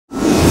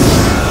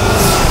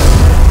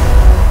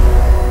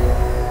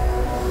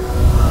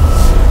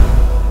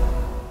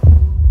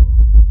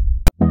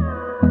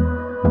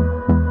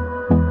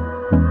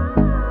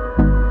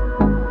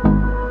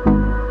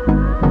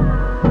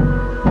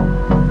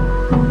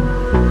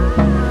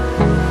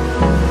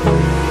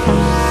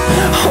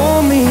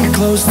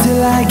close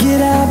till I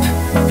get up.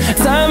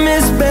 Time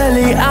is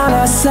barely on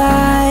our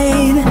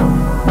side.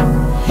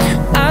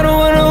 I don't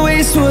wanna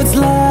waste what's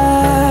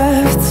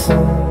left.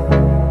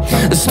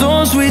 The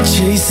storms we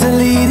chase are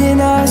leading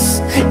us,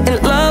 and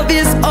love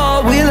is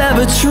all we'll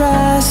ever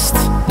trust.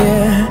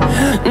 Yeah,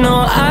 no,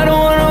 I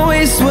don't wanna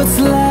waste what's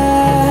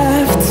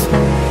left.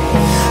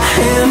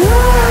 And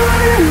on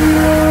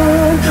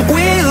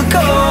we'll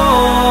go,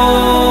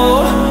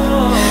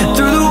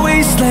 through the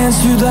wastelands,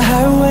 through the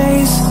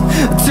highways,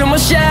 till my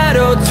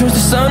shadow turns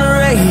to sun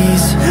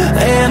rays.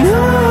 And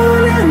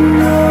on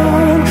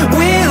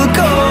we'll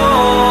go,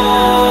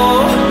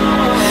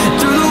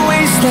 through the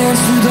wastelands,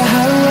 through the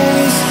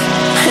highways,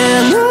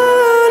 and on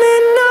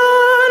we'll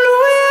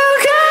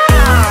go.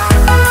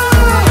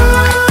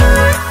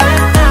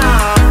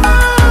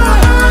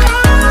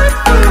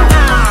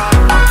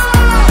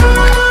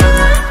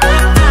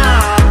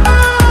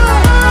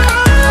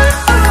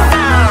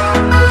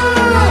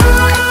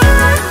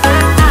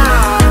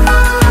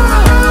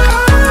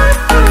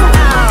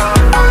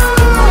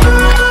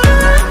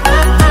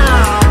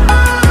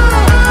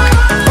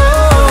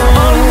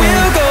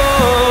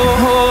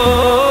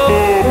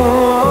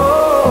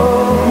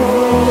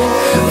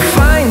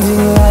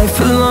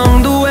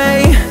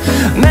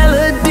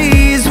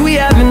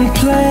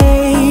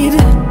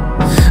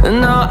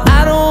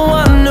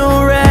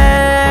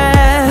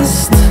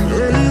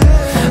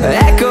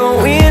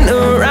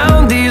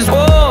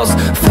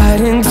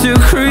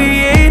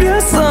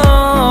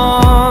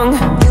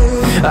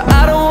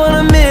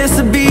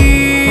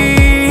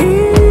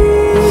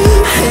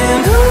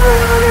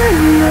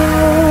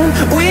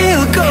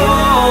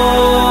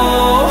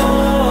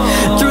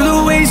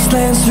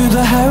 Through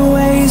the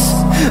highways,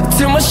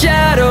 till my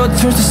shadow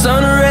turns to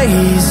sun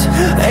rays.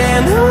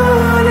 And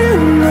on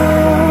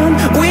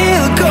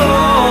we'll go,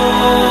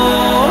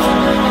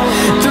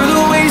 through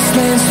the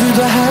wastelands, through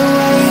the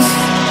highways,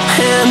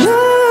 and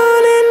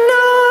on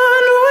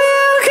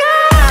we'll go.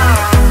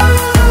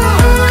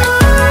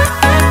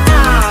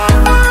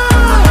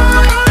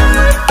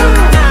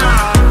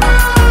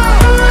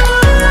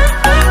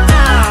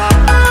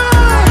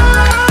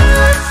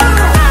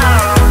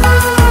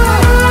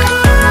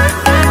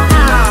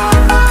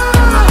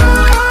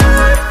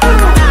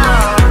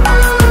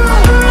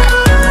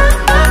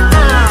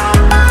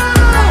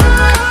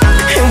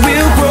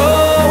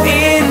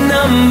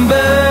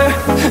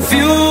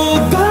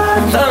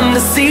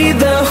 See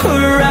the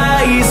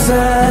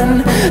horizon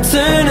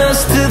turn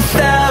us to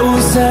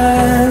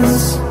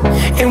thousands,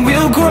 and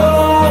we'll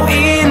grow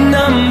in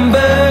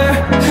number,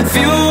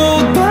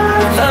 fueled by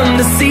them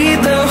to see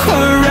the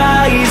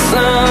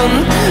horizon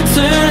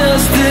turn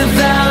us to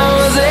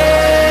thousands.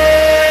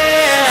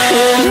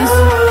 And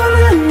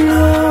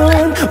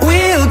on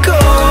we'll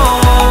go,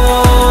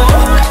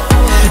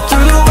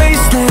 through the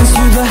wastelands,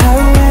 through the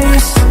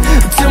highways,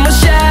 till my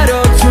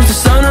shadow turns to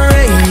sun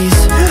rays.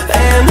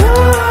 And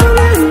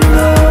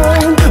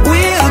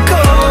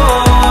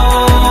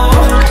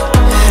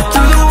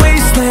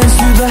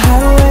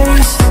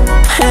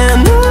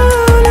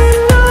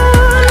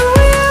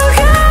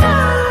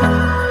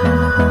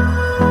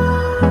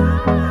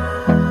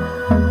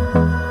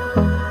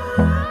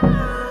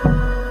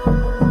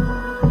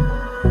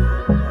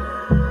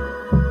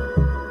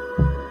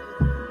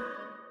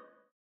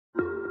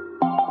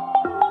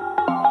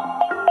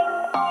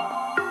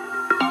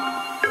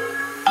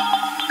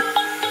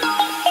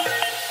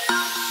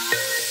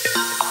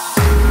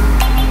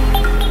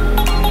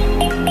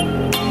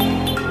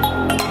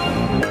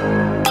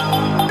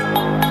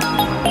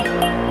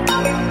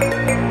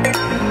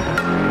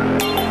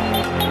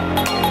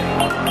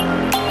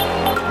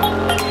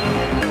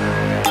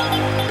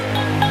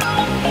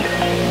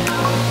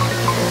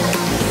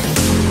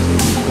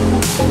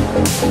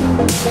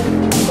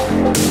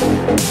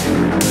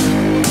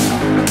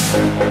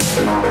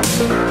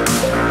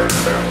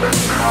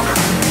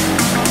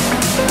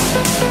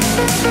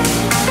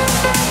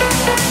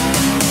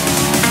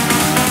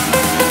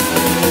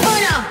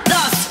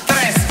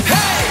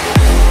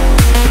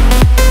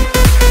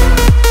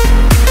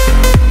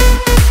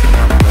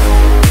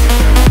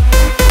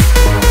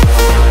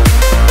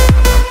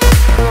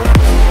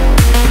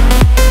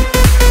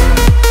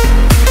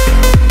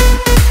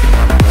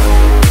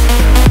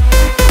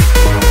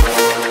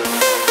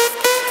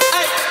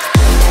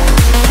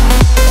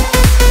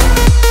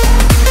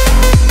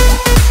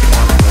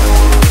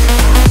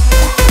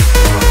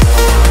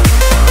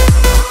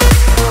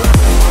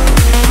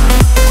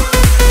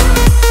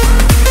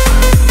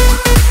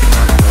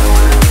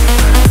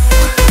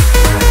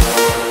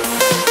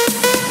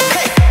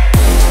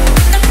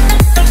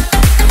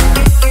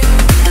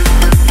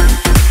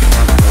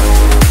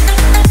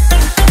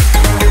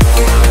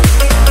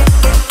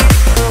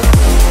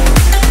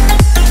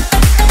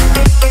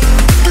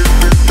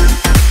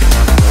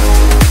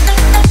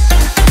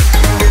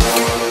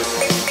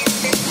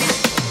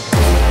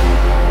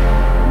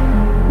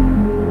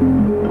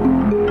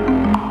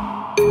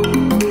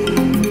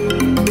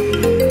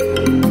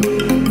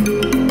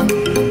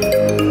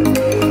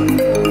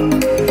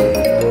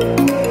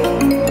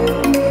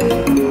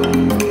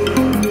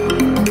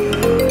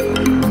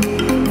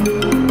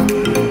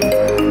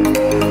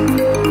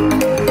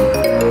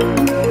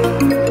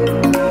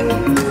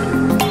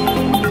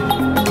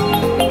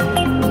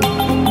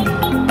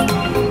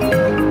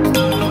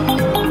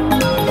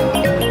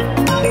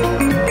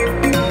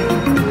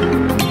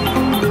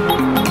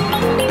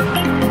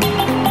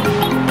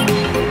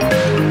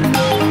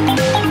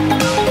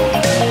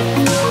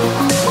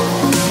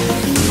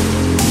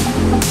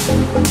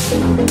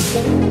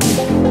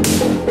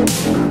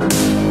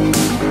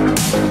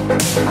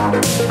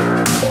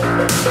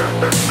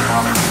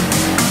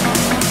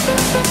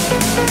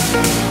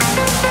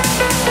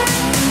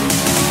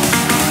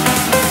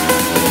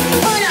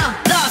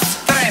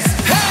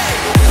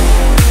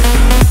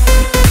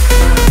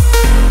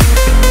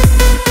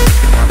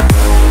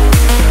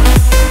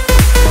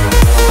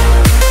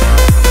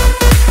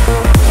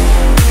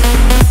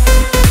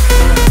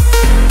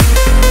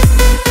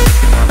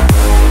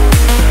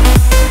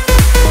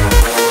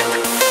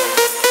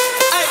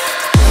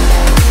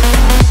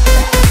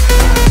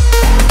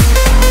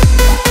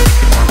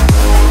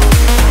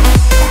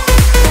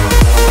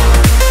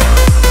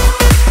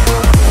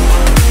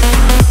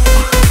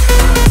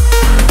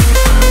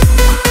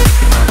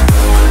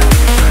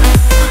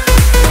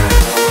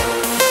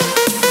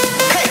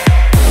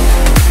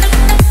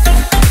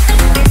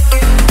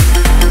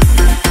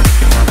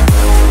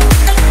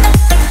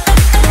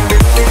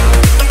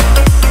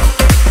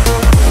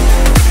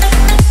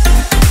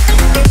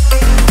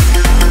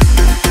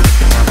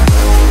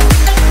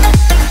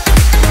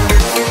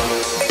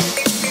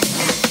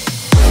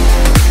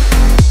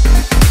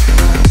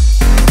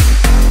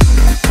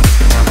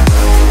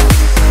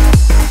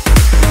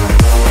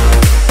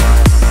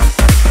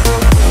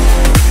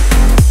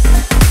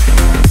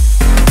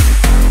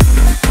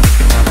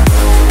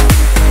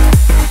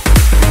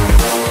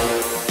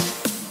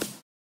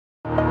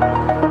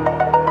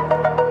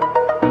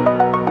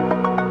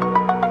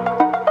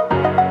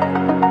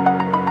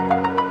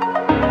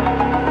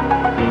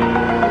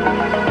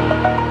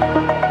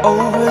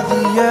Over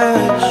the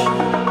edge,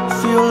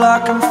 feel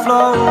like I'm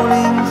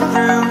floating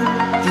through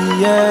the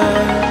air.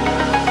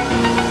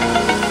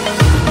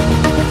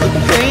 The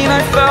pain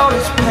I felt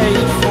is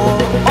paid for,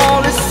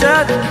 all is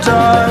said and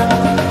done.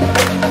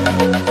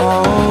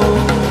 Oh,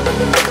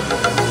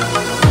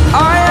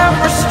 I am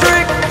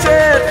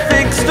restricted,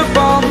 fixed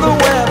upon the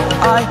web.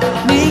 I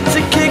need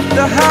to kick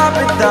the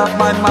habit that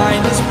my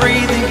mind is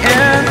breathing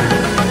in.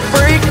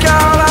 Break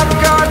out, I've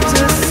got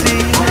to see.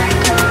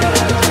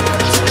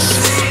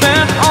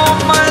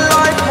 My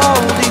life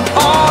holding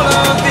all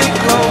of it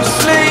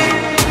closely.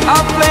 I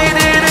played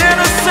it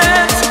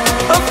innocent,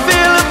 a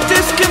feel of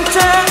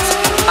discontent.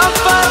 I'm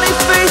finally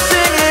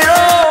facing it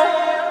all,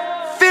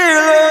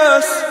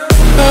 fearless.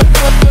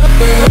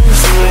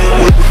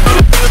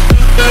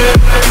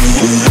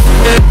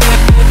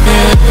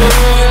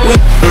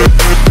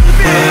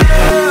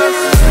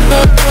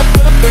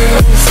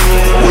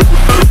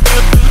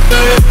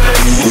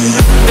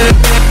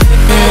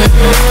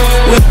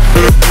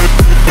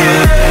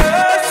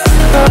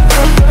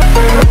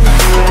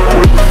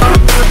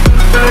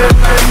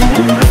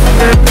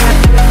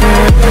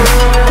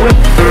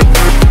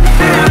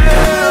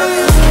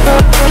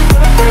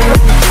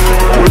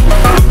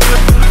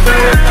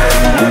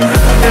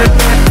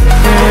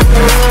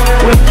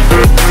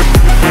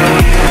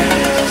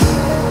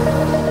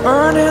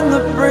 Burning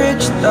the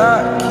bridge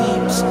that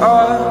keeps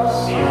us.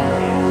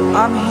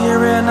 I'm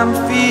here and I'm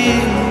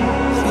feeling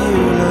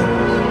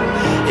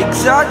fearless.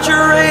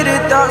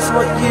 Exaggerated, that's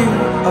what you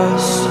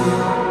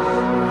assume.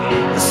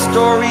 The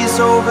story's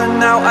over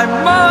now, I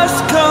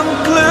must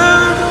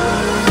conclude.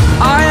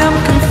 I am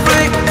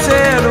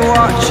conflicted,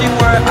 watching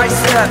where I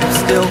step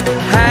still,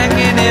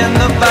 hanging in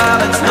the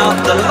balance.